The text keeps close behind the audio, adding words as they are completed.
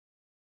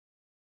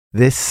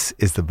This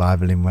is the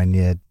Bible in 1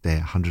 year, day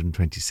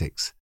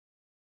 126.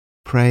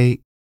 Pray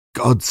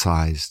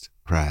God-sized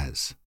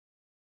prayers.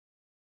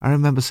 I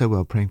remember so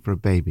well praying for a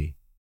baby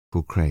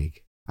called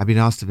Craig. I'd been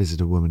asked to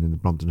visit a woman in the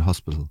Brompton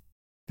Hospital.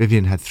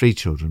 Vivian had 3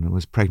 children and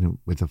was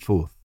pregnant with a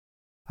 4th.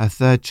 Her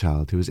 3rd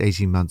child, who was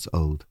 18 months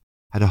old,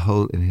 had a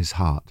hole in his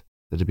heart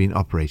that had been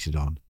operated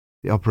on.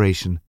 The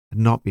operation had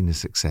not been a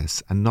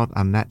success, and not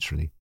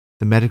unnaturally,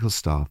 the medical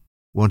staff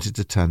wanted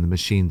to turn the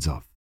machines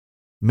off.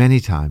 Many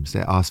times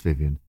they asked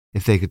Vivian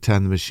if they could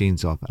turn the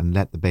machines off and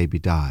let the baby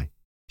die.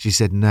 She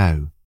said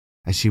no,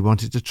 as she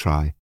wanted to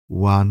try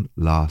one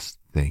last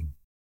thing.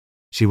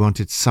 She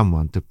wanted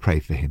someone to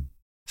pray for him.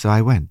 So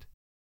I went.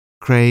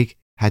 Craig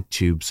had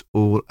tubes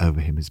all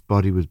over him. His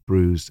body was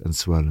bruised and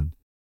swollen.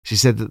 She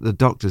said that the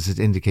doctors had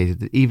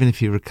indicated that even if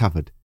he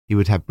recovered, he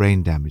would have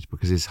brain damage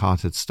because his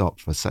heart had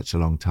stopped for such a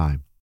long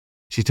time.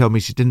 She told me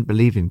she didn't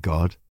believe in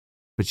God,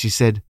 but she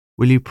said,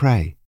 "Will you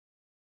pray?"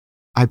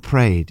 I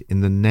prayed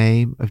in the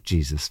name of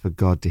Jesus for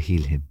God to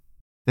heal him.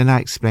 Then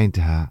I explained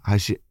to her how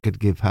she could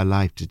give her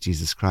life to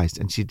Jesus Christ,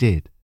 and she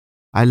did.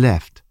 I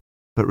left,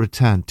 but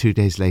returned 2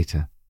 days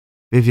later.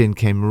 Vivian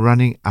came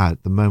running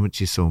out the moment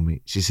she saw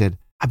me. She said,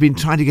 "I've been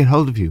trying to get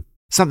hold of you.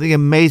 Something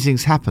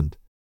amazing's happened.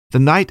 The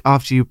night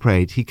after you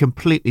prayed, he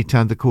completely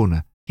turned the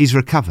corner. He's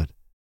recovered."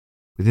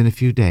 Within a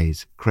few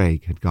days,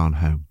 Craig had gone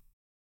home.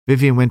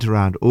 Vivian went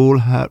around all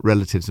her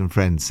relatives and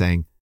friends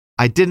saying,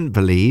 "I didn't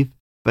believe,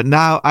 but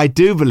now I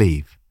do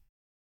believe."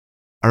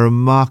 A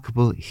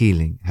remarkable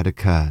healing had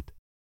occurred.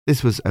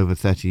 This was over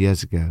 30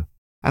 years ago,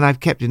 and I've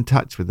kept in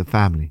touch with the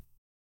family.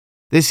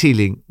 This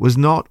healing was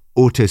not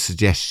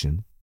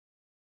autosuggestion.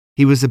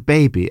 He was a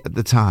baby at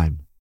the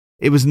time.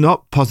 It was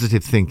not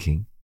positive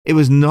thinking. It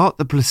was not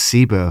the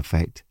placebo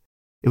effect.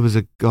 It was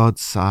a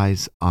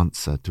God-sized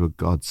answer to a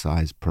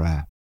God-sized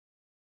prayer.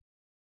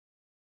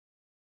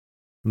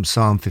 From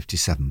Psalm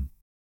 57.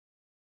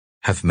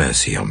 Have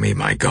mercy on me,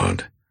 my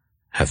God.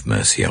 Have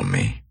mercy on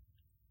me.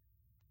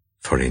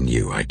 For in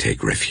you I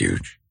take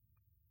refuge.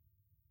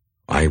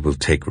 I will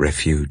take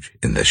refuge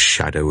in the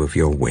shadow of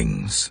your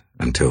wings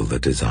until the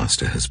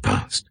disaster has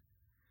passed.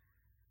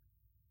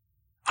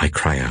 I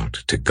cry out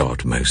to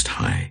God Most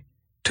High,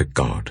 to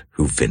God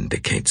who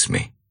vindicates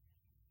me.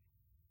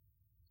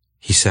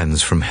 He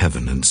sends from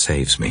heaven and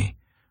saves me,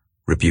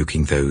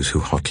 rebuking those who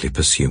hotly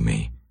pursue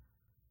me.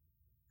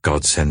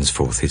 God sends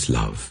forth his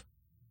love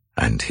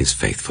and his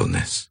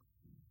faithfulness.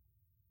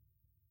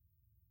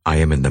 I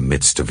am in the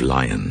midst of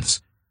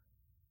lions.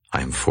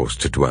 I am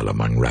forced to dwell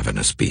among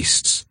ravenous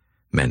beasts,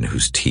 men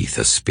whose teeth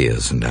are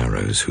spears and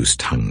arrows, whose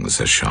tongues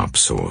are sharp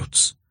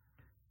swords.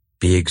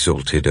 Be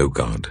exalted, O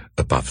God,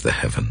 above the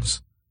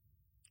heavens.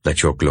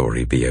 Let your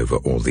glory be over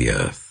all the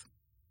earth.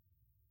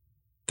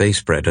 They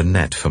spread a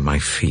net for my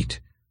feet.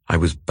 I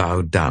was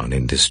bowed down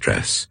in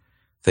distress.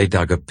 They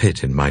dug a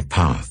pit in my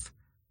path,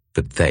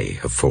 but they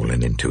have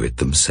fallen into it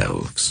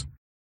themselves.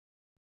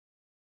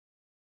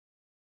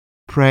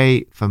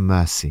 Pray for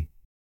mercy.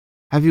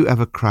 Have you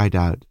ever cried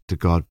out to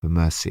God for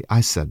mercy?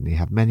 I certainly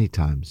have many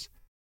times.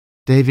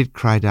 David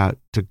cried out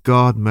to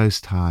God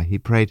Most High. He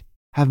prayed,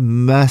 "Have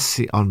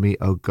mercy on me,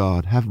 O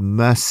God, have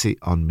mercy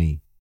on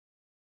me."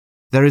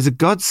 There is a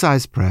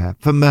God-sized prayer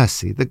for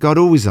mercy that God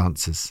always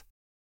answers.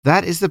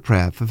 That is the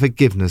prayer for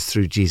forgiveness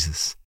through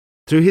Jesus.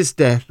 Through his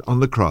death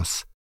on the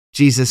cross,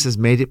 Jesus has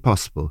made it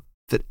possible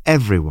that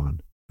everyone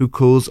who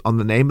calls on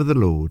the name of the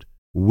Lord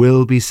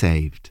will be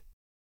saved.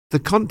 The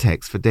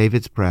context for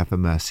David's prayer for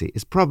mercy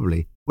is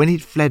probably when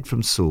he'd fled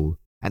from Saul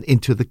and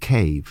into the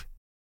cave.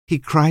 He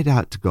cried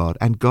out to God,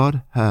 and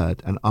God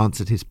heard and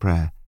answered his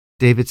prayer.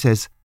 David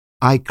says,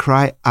 "I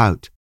cry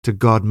out to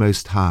God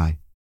Most High,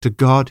 to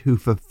God who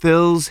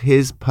fulfills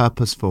his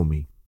purpose for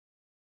me."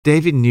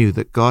 David knew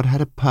that God had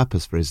a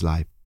purpose for his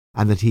life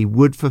and that he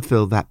would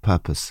fulfill that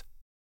purpose.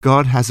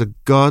 God has a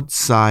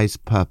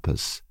God-sized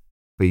purpose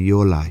for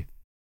your life.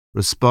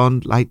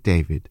 Respond like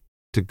David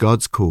to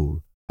God's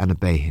call and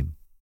obey him.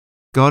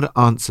 God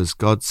answers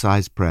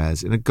God-sized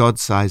prayers in a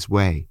God-sized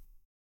way.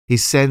 He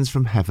sends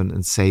from heaven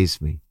and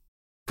saves me.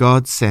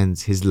 God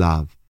sends his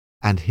love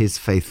and his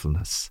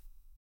faithfulness.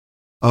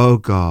 Oh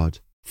God,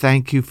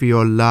 thank you for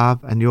your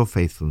love and your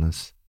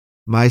faithfulness.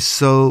 My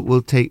soul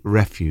will take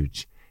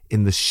refuge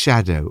in the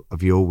shadow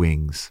of your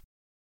wings.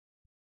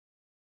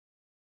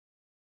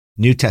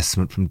 New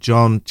Testament from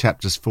John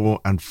chapters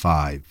 4 and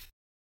 5.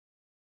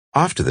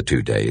 After the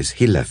 2 days,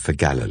 he left for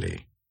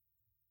Galilee.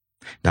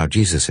 Now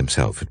Jesus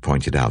himself had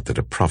pointed out that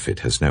a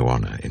prophet has no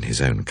honor in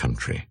his own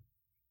country.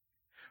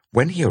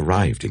 When he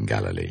arrived in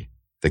Galilee,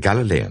 the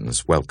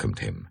Galileans welcomed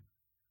him.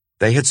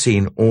 They had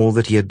seen all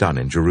that he had done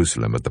in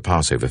Jerusalem at the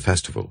Passover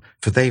festival,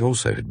 for they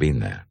also had been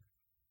there.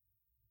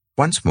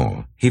 Once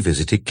more he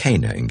visited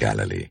Cana in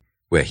Galilee,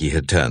 where he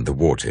had turned the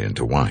water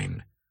into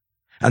wine.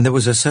 And there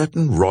was a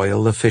certain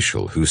royal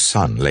official whose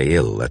son lay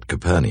ill at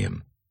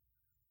Capernaum.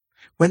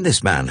 When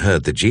this man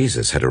heard that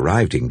Jesus had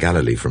arrived in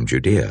Galilee from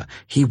Judea,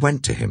 he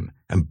went to him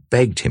and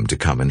begged him to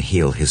come and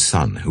heal his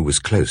son, who was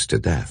close to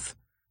death.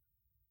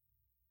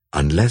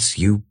 "Unless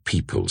you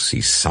people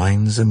see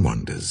signs and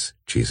wonders,"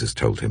 Jesus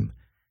told him,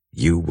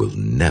 you will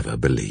never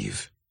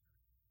believe."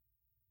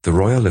 The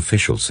royal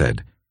official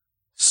said,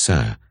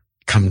 "Sir,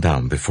 come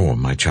down before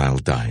my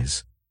child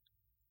dies."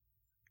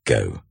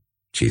 "Go,"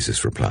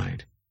 Jesus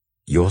replied.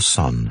 "Your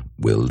son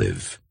will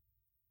live."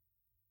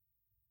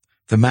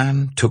 The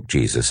man took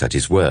Jesus at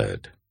his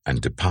word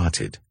and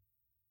departed.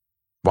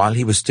 While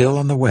he was still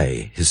on the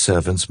way, his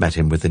servants met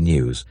him with the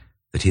news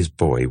that his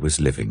boy was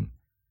living.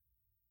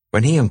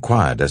 When he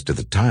inquired as to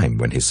the time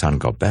when his son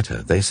got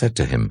better, they said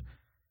to him,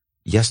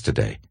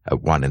 "Yesterday,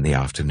 at 1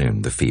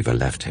 p.m, the fever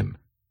left him."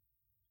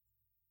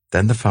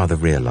 Then the father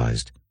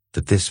realized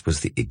that this was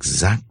the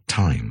exact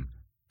time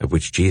at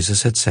which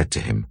Jesus had said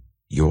to him,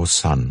 "Your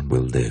son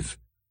will live."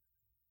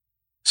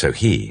 So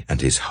he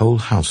and his whole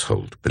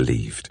household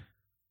believed.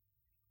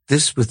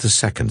 This was the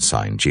second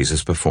sign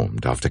Jesus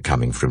performed after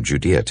coming from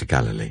Judea to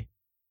Galilee.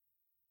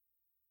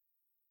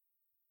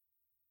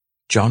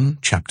 John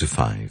chapter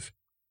 5.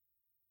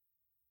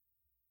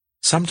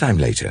 Sometime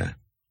later,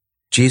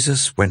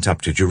 Jesus went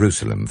up to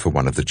Jerusalem for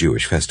one of the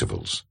Jewish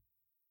festivals.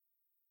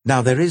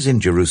 Now there is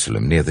in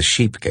Jerusalem near the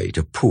Sheep Gate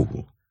a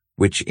pool,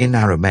 which in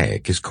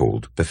Aramaic is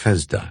called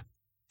Bethesda,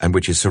 and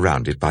which is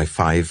surrounded by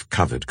 5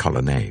 covered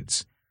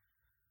colonnades.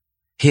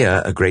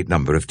 Here a great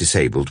number of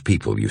disabled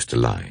people used to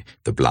lie,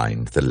 the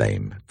blind, the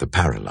lame, the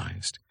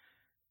paralyzed.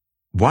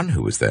 One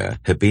who was there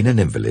had been an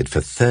invalid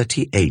for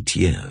 38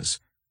 years.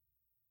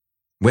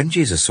 When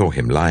Jesus saw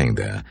him lying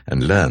there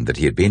and learned that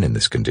he had been in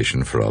this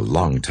condition for a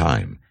long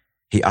time,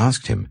 he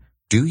asked him,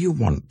 "Do you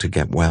want to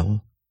get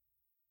well?"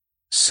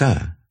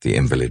 "Sir," the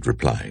invalid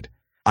replied,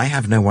 "I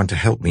have no one to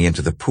help me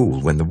into the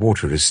pool when the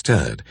water is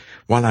stirred.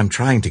 While I'm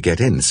trying to get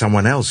in,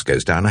 someone else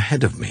goes down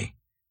ahead of me."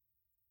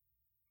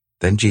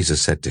 Then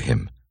Jesus said to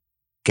him,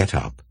 "Get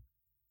up,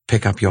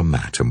 pick up your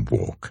mat and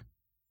walk."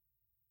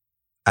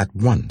 At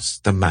once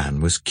the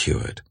man was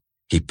cured.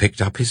 He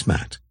picked up his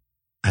mat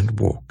and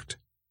walked.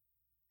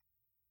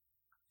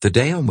 The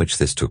day on which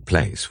this took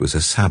place was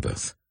a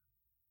Sabbath,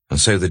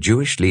 and so the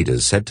Jewish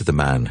leaders said to the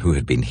man who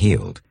had been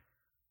healed,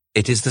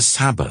 "It is the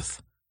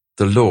Sabbath.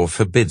 The law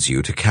forbids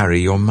you to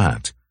carry your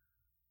mat."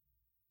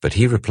 But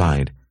he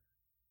replied,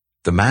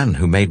 "The man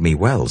who made me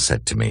well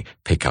said to me,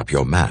 'Pick up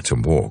your mat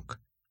and walk.'"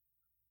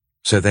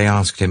 So they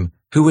asked him,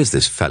 "Who is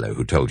this fellow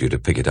who told you to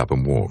pick it up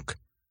and walk?"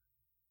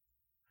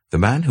 The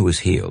man who was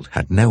healed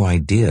had no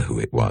idea who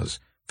it was,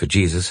 for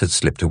Jesus had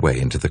slipped away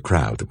into the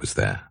crowd that was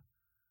there.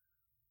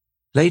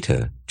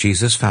 Later,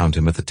 Jesus found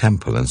him at the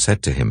temple and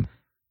said to him,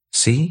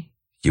 "See,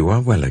 you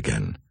are well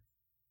again.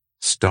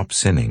 Stop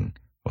sinning,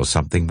 or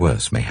something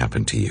worse may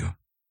happen to you."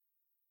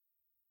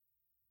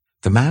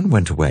 The man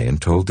went away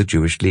and told the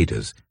Jewish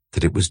leaders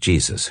that it was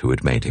Jesus who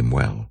had made him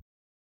well.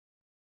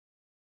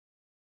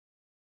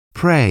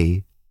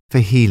 Pray for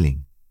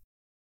healing.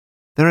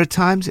 There are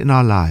times in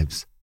our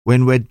lives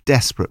when we're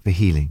desperate for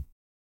healing,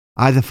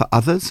 either for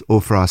others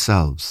or for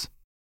ourselves.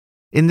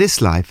 In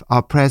this life,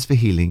 our prayers for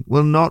healing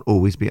will not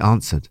always be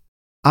answered.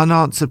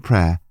 Unanswered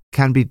prayer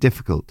can be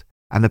difficult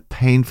and a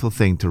painful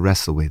thing to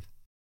wrestle with.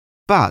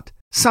 But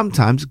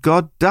sometimes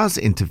God does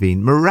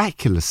intervene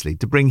miraculously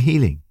to bring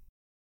healing.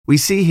 We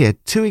see here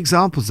 2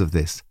 examples of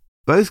this,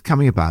 both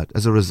coming about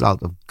as a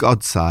result of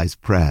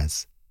God-sized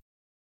prayers.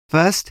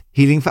 First,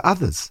 healing for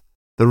others.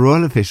 The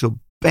royal official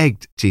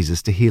begged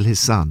Jesus to heal his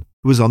son,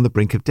 who was on the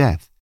brink of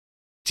death.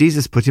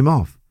 Jesus put him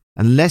off.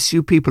 "Unless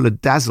you people are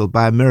dazzled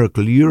by a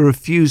miracle, you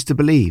refuse to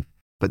believe."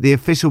 But the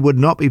official would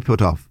not be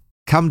put off.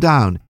 "Come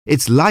down.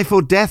 It's life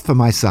or death for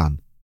my son."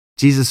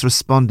 Jesus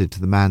responded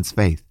to the man's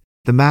faith.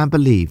 The man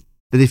believed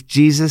that if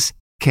Jesus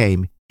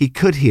came, he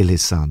could heal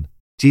his son.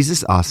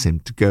 Jesus asked him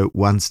to go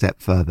one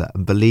step further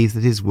and believe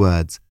that his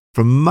words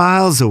from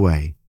miles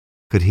away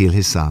could heal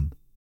his son.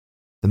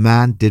 The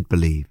man did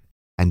believe,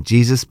 and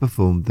Jesus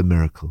performed the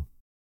miracle.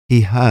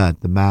 He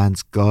heard the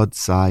man's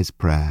God-sized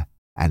prayer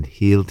and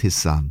healed his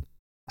son.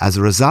 As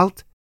a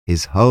result,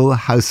 his whole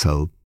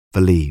household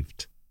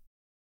believed.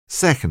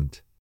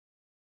 Second,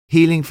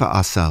 healing for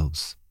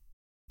ourselves.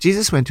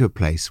 Jesus went to a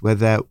place where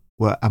there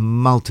were a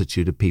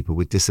multitude of people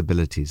with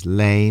disabilities,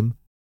 lame,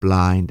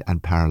 blind,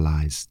 and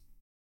paralyzed.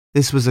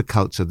 This was a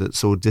culture that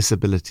saw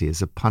disability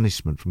as a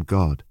punishment from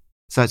God.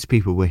 Such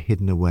people were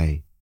hidden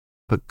away.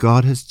 But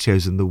God has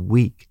chosen the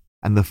weak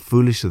and the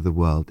foolish of the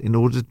world in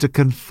order to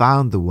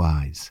confound the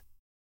wise.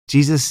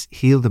 Jesus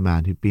healed a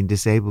man who'd been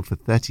disabled for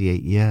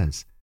 38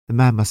 years. The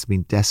man must have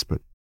been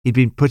desperate. He'd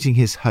been putting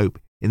his hope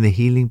in the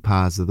healing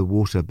powers of the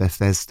water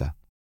Bethesda,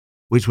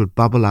 which would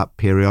bubble up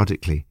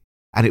periodically,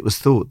 and it was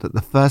thought that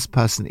the first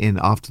person in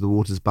after the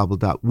waters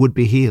bubbled up would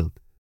be healed.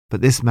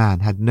 But this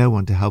man had no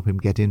one to help him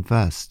get in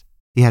first.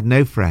 He had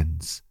no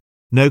friends,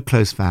 no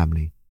close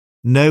family.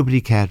 Nobody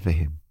cared for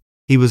him.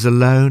 He was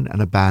alone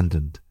and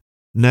abandoned.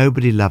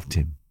 Nobody loved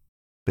him.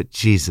 But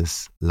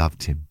Jesus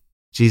loved him.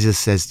 Jesus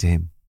says to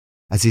him,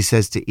 as he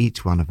says to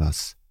each one of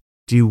us,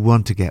 "Do you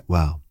want to get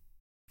well?"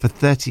 For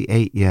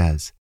 38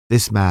 years,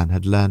 this man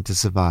had learned to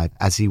survive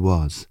as he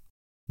was.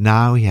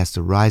 Now he has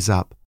to rise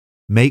up,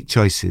 make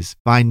choices,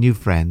 find new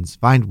friends,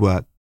 find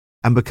work,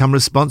 and become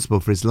responsible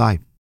for his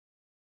life.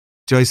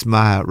 Joyce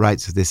Meyer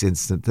writes of this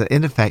incident that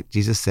in effect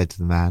Jesus said to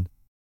the man,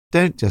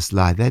 "Don't just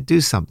lie there, do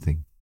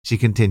something." She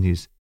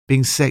continues,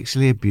 "Being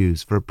sexually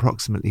abused for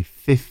approximately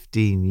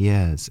 15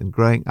 years and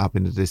growing up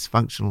in a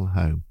dysfunctional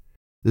home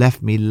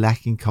left me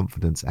lacking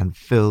confidence and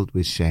filled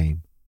with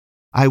shame.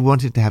 I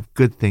wanted to have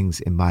good things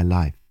in my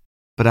life,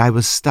 but I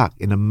was stuck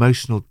in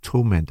emotional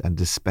torment and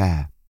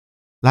despair.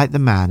 Like the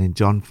man in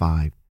John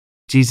 5,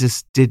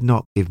 Jesus did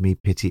not give me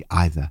pity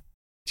either.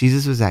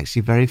 Jesus was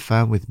actually very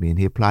firm with me and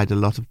he applied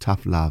a lot of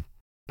tough love,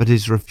 but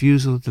his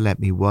refusal to let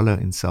me wallow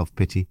in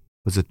self-pity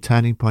was a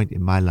turning point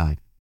in my life.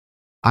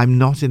 I'm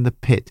not in the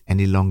pit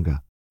any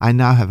longer. I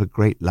now have a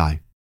great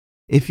life.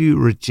 If you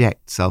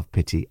reject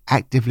self-pity,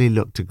 actively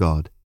look to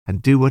God and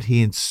do what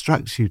he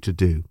instructs you to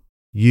do,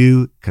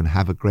 you can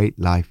have a great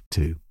life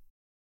too.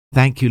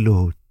 Thank you,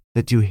 Lord,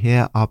 that you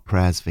hear our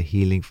prayers for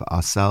healing for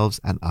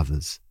ourselves and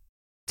others.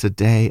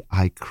 Today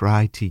I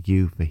cry to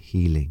you for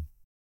healing."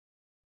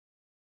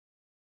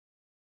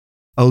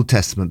 Old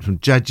Testament from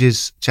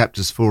Judges,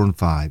 chapters 4 and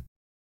 5.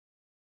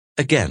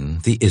 Again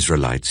the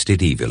Israelites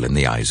did evil in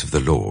the eyes of the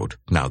Lord,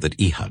 now that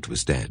Ehud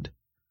was dead.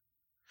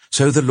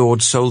 So the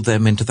Lord sold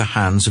them into the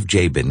hands of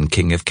Jabin,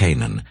 king of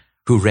Canaan,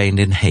 who reigned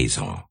in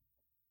Hazor.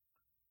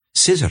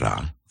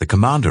 Sisera, the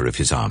commander of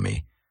his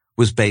army,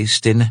 was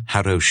based in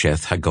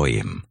Harosheth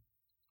Hagoyim.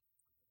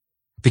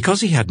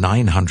 Because he had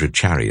 900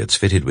 chariots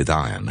fitted with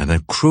iron and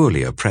had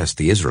cruelly oppressed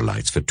the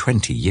Israelites for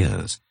 20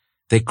 years,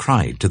 they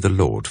cried to the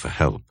Lord for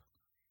help.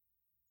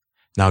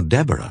 Now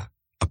Deborah,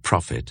 a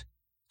prophet,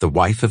 the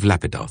wife of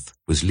Lapidoth,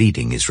 was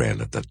leading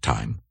Israel at that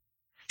time.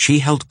 She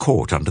held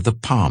court under the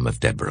palm of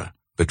Deborah,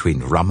 between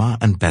Ramah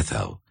and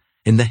Bethel,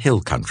 in the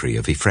hill country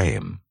of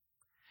Ephraim,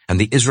 and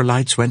the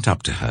Israelites went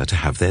up to her to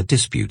have their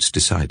disputes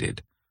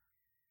decided.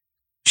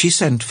 She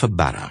sent for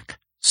Barak,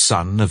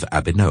 son of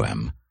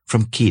Abinoam,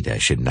 from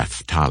Kedesh in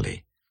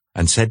Naphtali,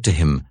 and said to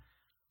him,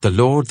 "The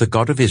Lord, the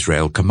God of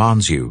Israel,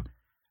 commands you,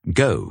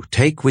 Go,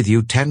 take with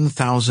you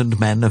 10,000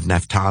 men of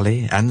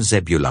Naphtali and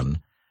Zebulun,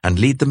 and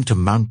lead them to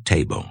Mount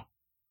Tabor.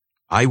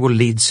 I will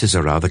lead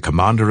Sisera, the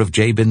commander of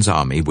Jabin's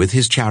army, with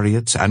his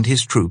chariots and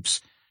his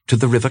troops, to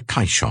the river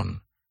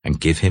Kishon,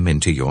 and give him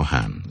into your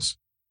hands."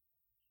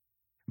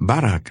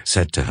 Barak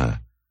said to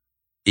her,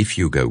 "If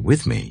you go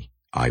with me,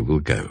 I will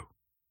go.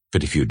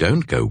 But if you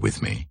don't go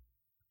with me,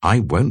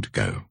 I won't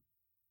go."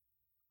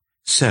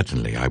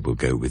 "Certainly I will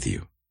go with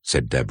you,"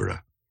 said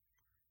Deborah.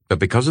 "But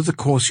because of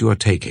the course you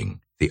are taking,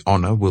 the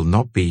honor will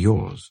not be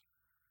yours,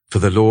 for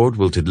the Lord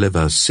will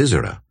deliver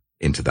Sisera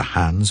into the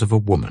hands of a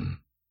woman."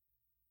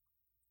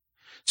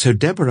 So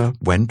Deborah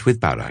went with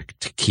Barak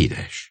to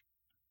Kedesh.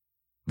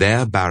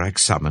 There Barak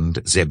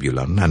summoned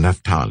Zebulun and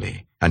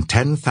Naphtali, and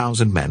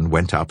 10,000 men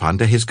went up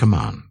under his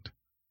command.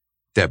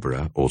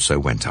 Deborah also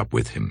went up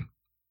with him.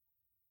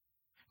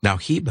 Now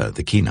Heber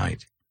the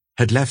Kenite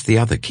had left the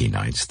other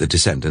Kenites, the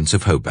descendants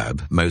of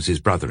Hobab, Moses'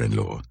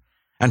 brother-in-law,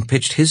 and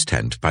pitched his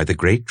tent by the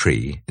great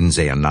tree in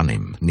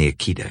Zaanannim near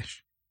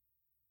Kedesh.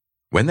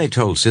 When they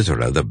told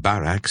Sisera that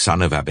Barak,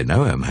 son of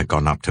Abinoam, had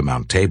gone up to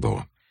Mount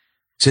Tabor,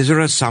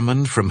 Sisera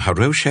summoned from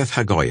Harosheth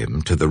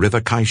Hagoyim to the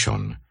river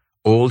Kishon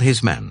all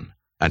his men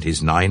and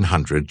his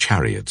 900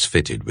 chariots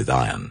fitted with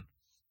iron.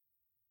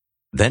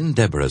 Then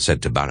Deborah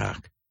said to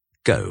Barak,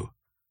 "Go,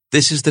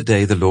 this is the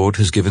day the Lord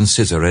has given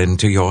Sisera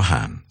into your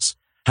hands.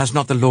 Has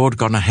not the Lord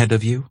gone ahead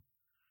of you?"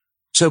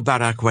 So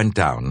Barak went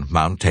down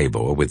Mount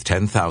Tabor with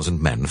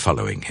 10,000 men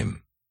following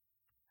him.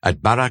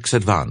 At Barak's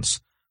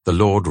advance, the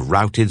Lord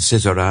routed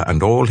Sisera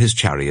and all his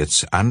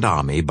chariots and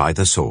army by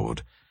the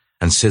sword,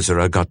 and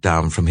Sisera got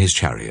down from his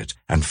chariot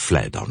and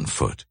fled on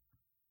foot.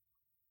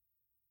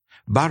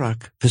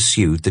 Barak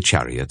pursued the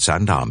chariots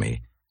and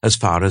army as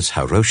far as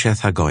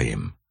Harosheth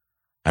Hagoyim,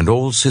 and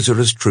all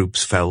Sisera's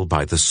troops fell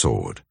by the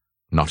sword.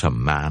 Not a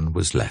man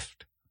was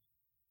left.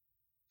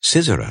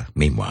 Sisera,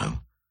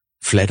 meanwhile,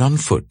 fled on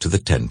foot to the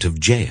tent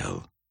of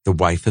Jael, the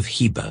wife of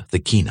Heber the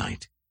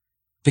Kenite,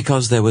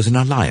 because there was an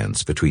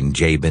alliance between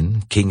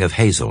Jabin, king of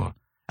Hazor,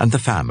 and the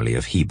family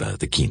of Heber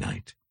the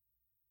Kenite.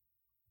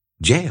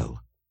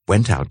 Jael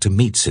went out to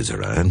meet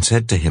Sisera and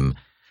said to him,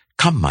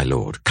 "Come, my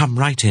lord, come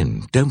right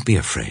in, don't be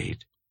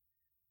afraid."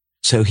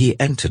 So he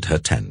entered her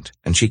tent,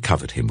 and she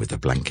covered him with a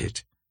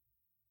blanket.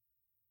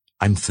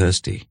 "I'm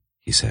thirsty,"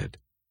 he said.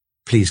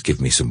 "Please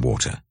give me some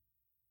water."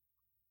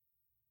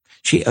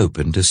 She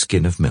opened a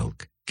skin of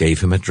milk,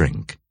 gave him a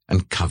drink,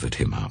 and covered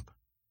him up.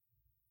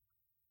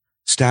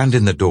 "Stand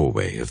in the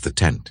doorway of the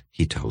tent,"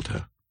 he told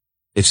her.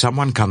 "If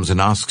someone comes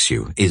and asks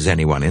you, 'Is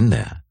anyone in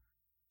there?'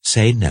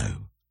 say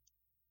no."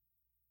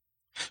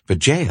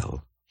 But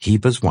Jael,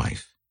 Heber's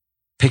wife,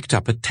 picked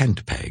up a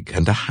tent peg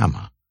and a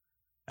hammer,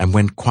 and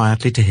went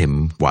quietly to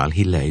him while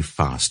he lay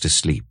fast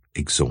asleep,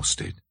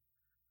 exhausted.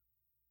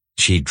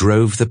 She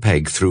drove the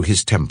peg through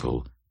his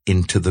temple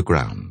into the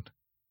ground,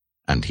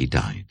 and he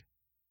died.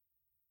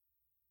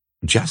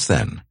 Just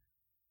then,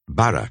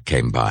 Barak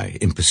came by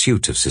in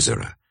pursuit of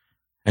Sisera,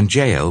 and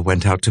Jael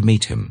went out to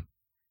meet him.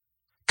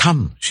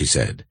 "Come," she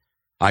said,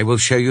 "I will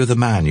show you the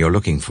man you're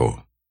looking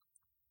for."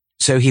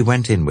 So he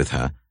went in with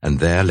her, and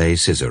there lay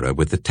Sisera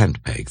with the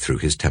tent peg through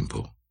his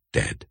temple.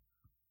 dead.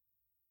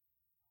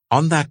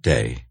 On that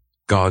day,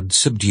 God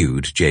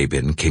subdued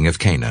Jabin, king of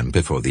Canaan,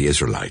 before the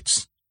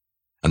Israelites.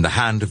 And the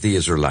hand of the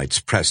Israelites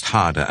pressed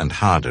harder and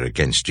harder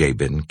against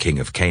Jabin, king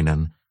of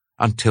Canaan,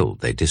 until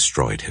they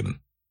destroyed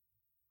him.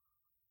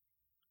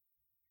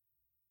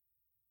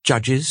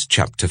 Judges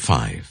chapter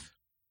 5.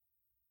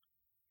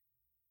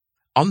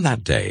 On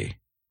that day,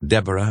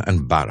 Deborah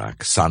and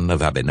Barak, son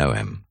of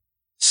Abinoam,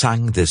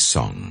 sang this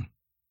song.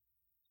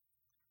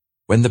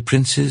 When the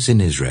princes in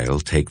Israel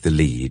take the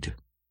lead,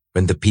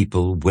 when the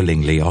people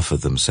willingly offer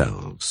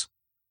themselves,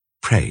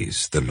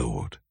 praise the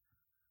Lord.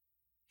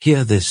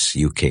 Hear this,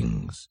 you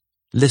kings.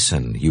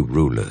 Listen, you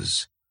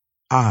rulers.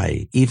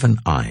 I, even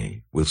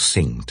I, will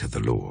sing to the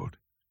Lord.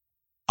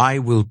 I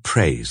will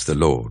praise the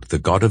Lord, the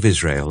God of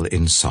Israel,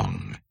 in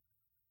song.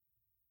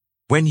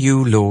 When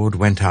you, Lord,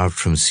 went out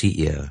from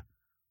Seir,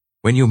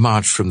 when you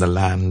marched from the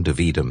land of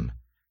Edom,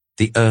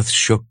 the earth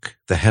shook,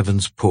 the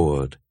heavens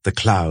poured, the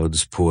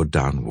clouds poured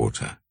down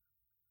water.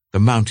 The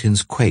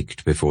mountains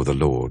quaked before the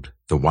Lord,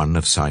 the one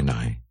of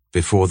Sinai,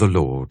 before the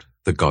Lord,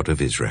 the God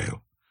of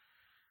Israel.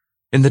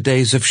 In the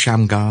days of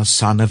Shamgar,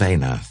 son of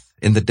Anath,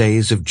 in the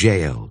days of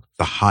Jael,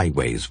 the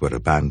highways were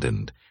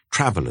abandoned,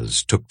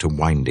 travelers took to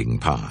winding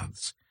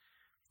paths.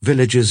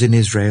 Villagers in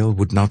Israel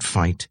would not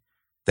fight.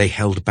 They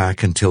held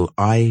back until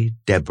I,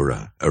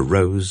 Deborah,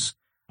 arose,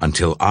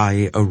 until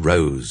I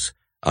arose,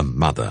 a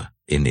mother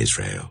in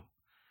Israel.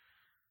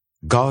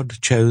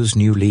 God chose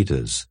new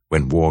leaders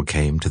when war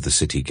came to the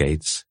city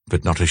gates,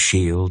 but not a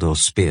shield or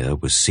spear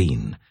was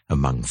seen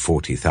among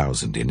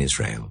 40,000 in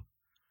Israel.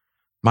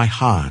 My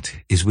heart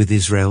is with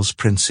Israel's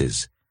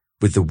princes,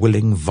 with the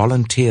willing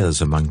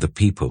volunteers among the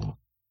people.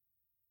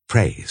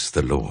 Praise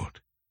the Lord.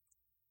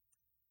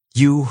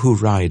 You who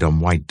ride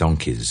on white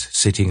donkeys,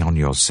 sitting on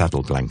your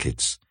saddle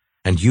blankets,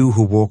 and you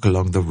who walk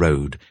along the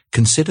road,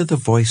 consider the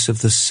voice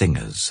of the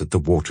singers at the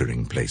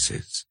watering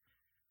places.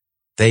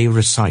 They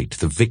recite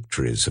the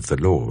victories of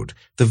the Lord,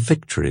 the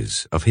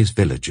victories of his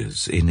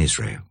villagers in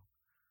Israel.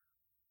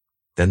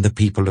 Then the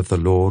people of the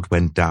Lord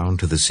went down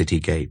to the city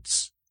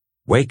gates.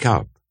 Wake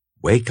up,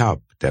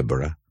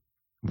 Deborah.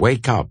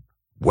 Wake up,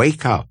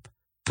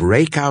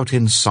 break out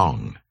in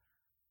song.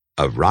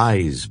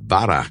 Arise,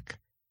 Barak.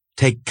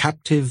 Take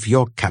captive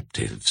your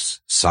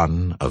captives,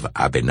 son of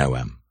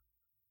Abinoam.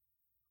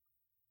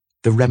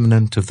 The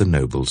remnant of the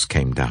nobles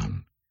came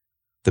down.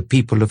 The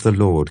people of the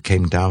Lord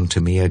came down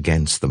to me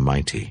against the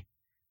mighty.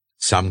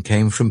 Some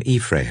came from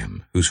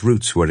Ephraim, whose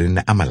roots were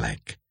in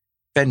Amalek.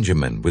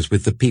 Benjamin was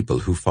with the people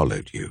who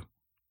followed you.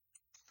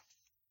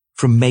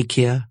 From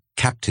Machir,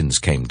 captains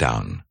came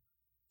down.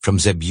 From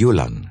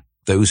Zebulun,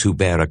 those who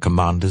bear a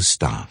commander's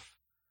staff.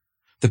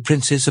 The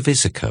princes of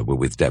Issachar were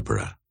with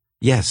Deborah.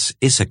 Yes,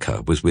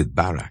 Issachar was with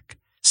Barak,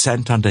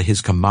 sent under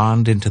his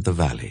command into the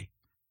valley.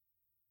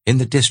 In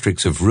the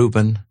districts of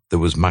Reuben there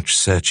was much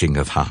searching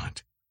of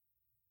heart.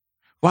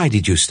 Why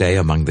did you stay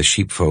among the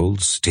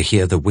sheepfolds to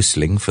hear the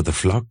whistling for the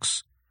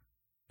flocks?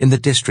 In the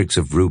districts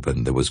of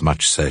Reuben there was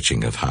much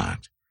searching of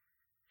heart.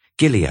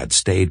 Gilead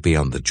stayed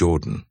beyond the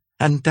Jordan,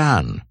 and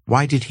Dan,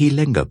 why did he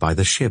linger by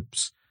the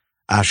ships?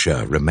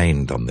 Asher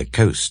remained on the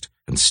coast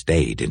and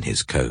stayed in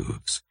his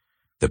coves.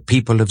 The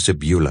people of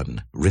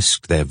Zebulun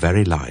risked their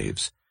very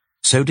lives.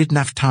 So did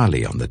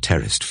Naphtali on the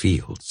terraced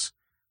fields.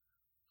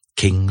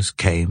 Kings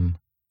came,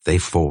 they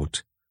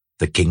fought.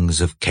 The kings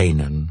of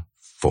Canaan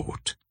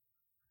fought.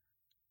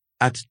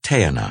 At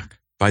Taanach,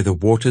 by the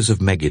waters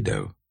of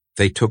Megiddo,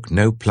 they took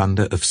no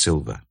plunder of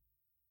silver.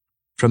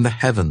 From the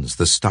heavens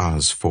the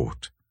stars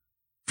fought.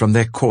 From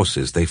their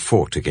courses they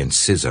fought against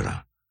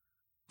Sisera.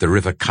 The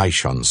river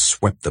Kishon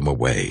swept them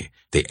away,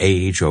 the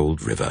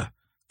age-old river,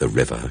 the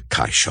river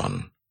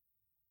Kishon.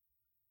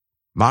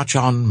 March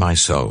on, my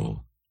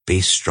soul,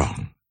 be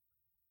strong.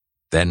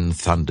 Then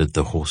thundered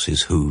the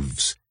horses'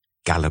 hooves,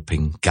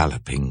 galloping,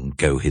 galloping,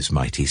 go his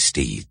mighty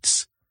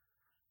steeds.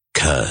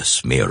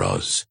 Curse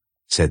Meroz,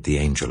 said the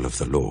angel of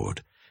the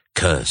Lord,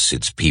 curse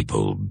its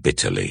people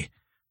bitterly,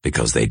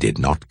 because they did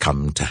not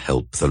come to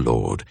help the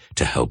Lord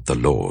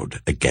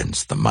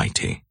against the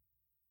mighty.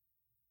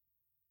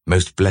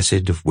 Most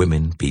blessed of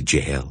women be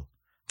Jael,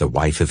 the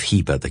wife of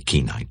Heber the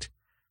Kenite,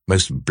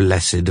 most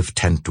blessed of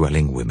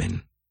tent-dwelling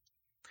women.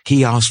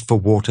 He asked for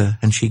water,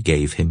 and she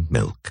gave him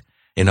milk.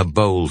 In a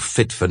bowl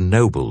fit for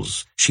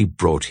nobles, she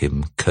brought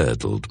him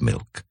curdled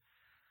milk.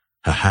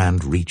 Her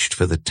hand reached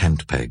for the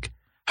tent peg,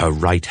 her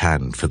right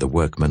hand for the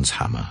workman's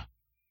hammer.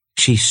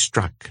 She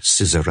struck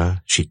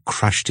Sisera, she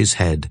crushed his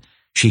head,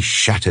 she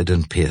shattered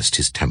and pierced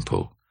his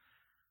temple.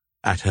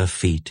 At her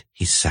feet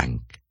he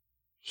sank,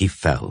 he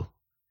fell.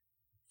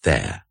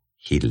 There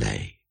he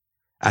lay.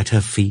 At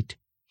her feet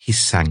he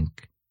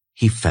sank,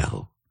 he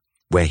fell.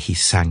 Where he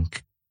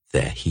sank,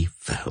 there he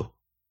fell,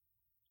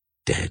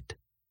 dead.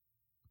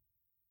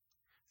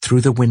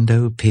 Through the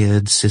window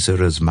peered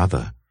Sisera's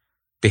mother.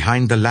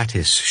 Behind the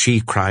lattice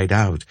she cried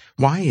out,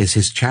 "Why is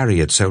his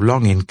chariot so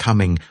long in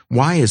coming?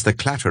 Why is the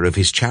clatter of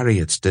his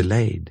chariots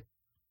delayed?"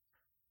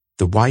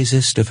 The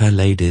wisest of her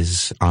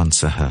ladies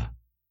answer her.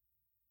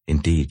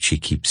 Indeed, she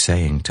keeps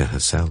saying to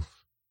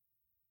herself,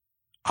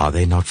 Are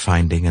they not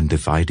finding and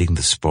dividing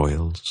the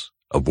spoils,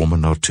 a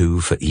woman or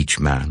two for each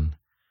man?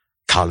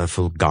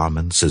 Colourful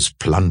garments as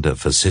plunder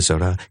for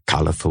Sisera,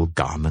 colourful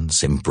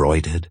garments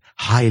embroidered,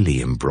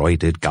 highly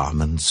embroidered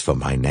garments for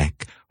my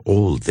neck,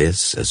 all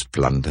this as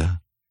plunder.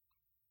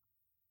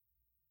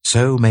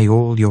 So may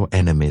all your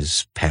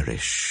enemies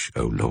perish,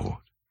 O Lord,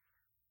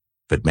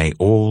 but may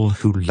all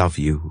who love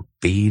you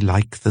be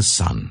like the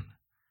sun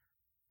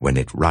when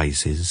it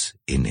rises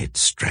in its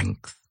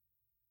strength.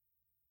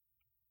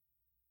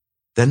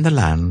 Then the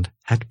land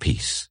had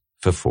peace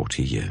for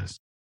 40 years.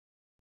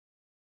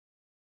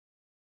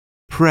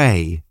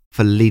 Pray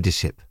for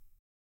leadership.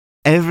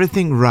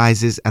 Everything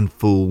rises and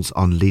falls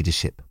on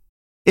leadership.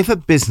 If a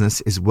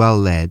business is well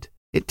led,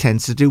 it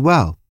tends to do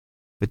well.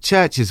 If a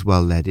church is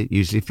well led, it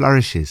usually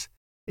flourishes.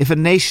 If a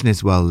nation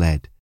is well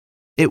led,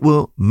 it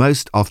will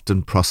most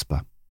often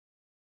prosper.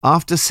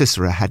 After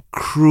Sisera had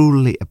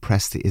cruelly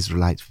oppressed the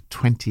Israelites for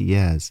 20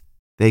 years,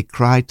 they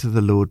cried to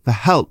the Lord for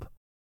help.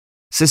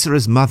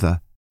 Sisera's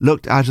mother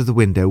looked out of the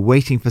window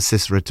waiting for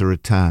Sisera to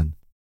return.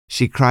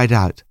 She cried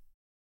out,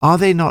 "Are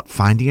they not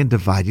finding and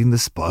dividing the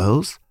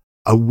spoils?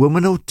 A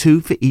woman or two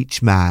for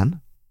each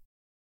man?"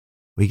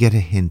 We get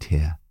a hint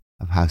here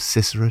of how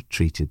Sisera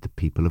treated the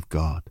people of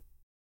God.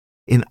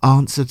 In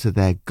answer to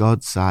their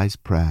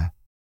God-sized prayer,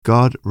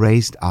 God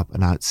raised up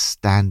an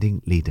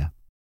outstanding leader.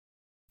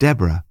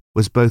 Deborah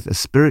was both a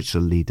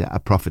spiritual leader, a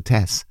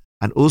prophetess,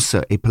 and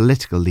also a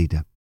political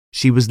leader.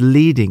 She was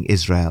leading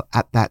Israel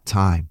at that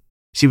time.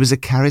 She was a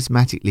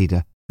charismatic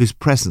leader whose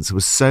presence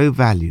was so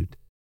valued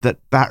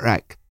that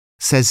Barak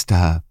says to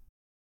her,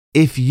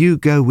 "If you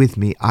go with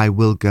me, I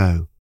will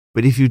go,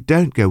 but if you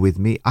don't go with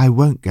me, I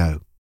won't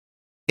go."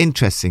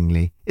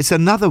 Interestingly, it's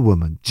another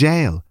woman,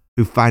 Jael,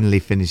 who finally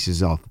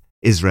finishes off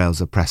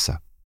Israel's oppressor.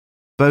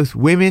 Both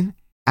women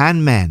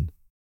and men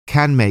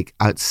can make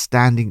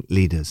outstanding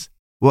leaders.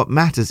 What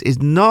matters is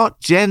not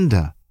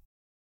gender,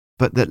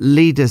 but that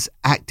leaders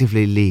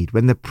actively lead.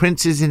 When the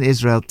princes in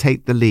Israel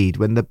take the lead,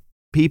 when the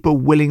people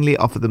willingly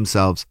offer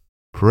themselves,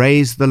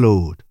 praise the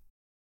Lord.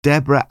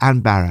 Deborah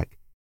and Barak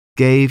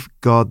gave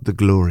God the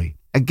glory.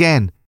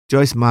 Again,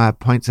 Joyce Meyer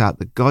points out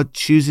that God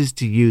chooses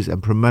to use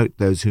and promote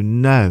those who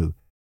know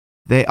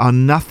they are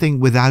nothing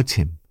without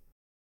him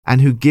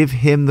and who give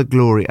him the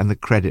glory and the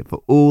credit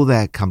for all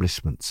their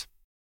accomplishments.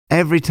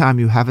 Every time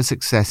you have a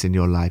success in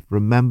your life,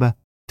 remember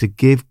to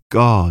give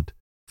God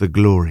the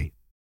glory.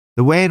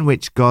 The way in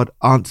which God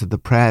answered the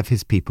prayer of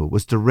his people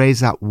was to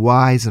raise up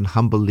wise and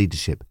humble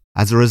leadership.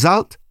 As a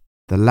result,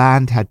 the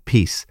land had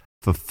peace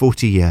for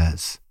 40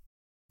 years.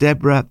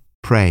 Deborah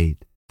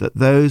prayed that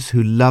those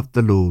who loved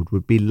the Lord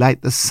would be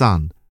like the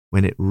sun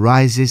when it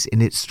rises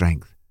in its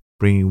strength,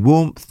 bringing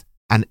warmth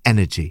and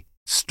energy,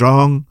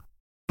 strong,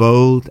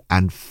 bold,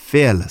 and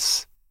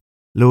fearless.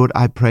 Lord,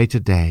 I pray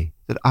today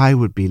that I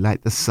would be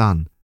like the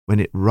sun when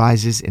it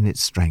rises in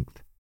its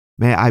strength.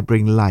 May I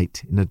bring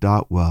light in a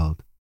dark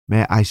world.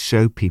 May I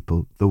show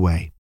people the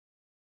way.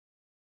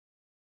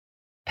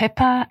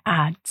 Pippa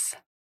adds,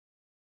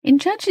 in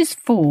Judges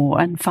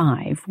 4 and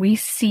 5, we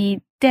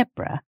see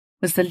Deborah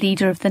was the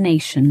leader of the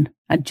nation,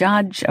 a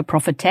judge, a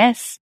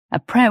prophetess, a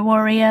prayer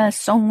warrior,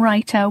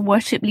 songwriter,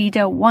 worship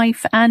leader,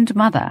 wife, and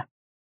mother.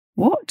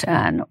 What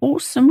an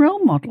awesome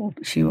role model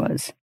she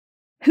was.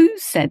 Who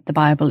said the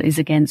Bible is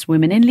against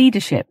women in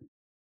leadership?